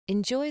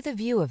Enjoy the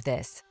view of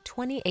this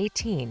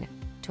 2018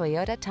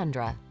 Toyota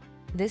Tundra.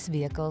 This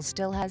vehicle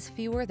still has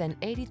fewer than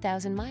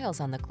 80,000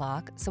 miles on the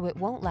clock, so it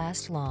won't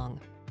last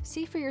long.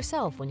 See for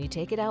yourself when you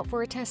take it out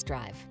for a test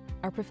drive.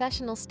 Our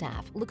professional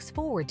staff looks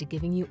forward to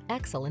giving you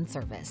excellent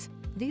service.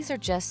 These are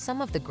just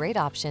some of the great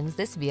options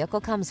this vehicle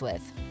comes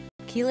with: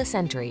 keyless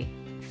entry,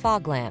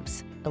 fog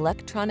lamps,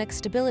 electronic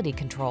stability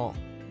control,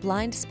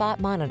 blind spot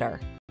monitor,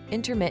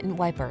 intermittent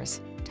wipers,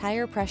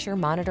 tire pressure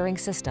monitoring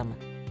system,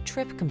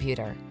 trip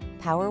computer,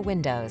 power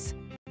windows,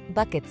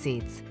 bucket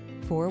seats,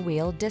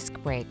 four-wheel disc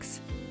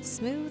brakes.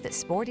 Smooth,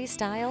 sporty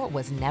style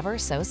was never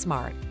so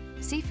smart.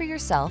 See for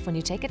yourself when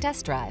you take a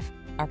test drive.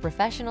 Our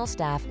professional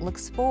staff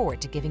looks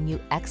forward to giving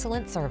you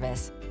excellent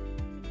service.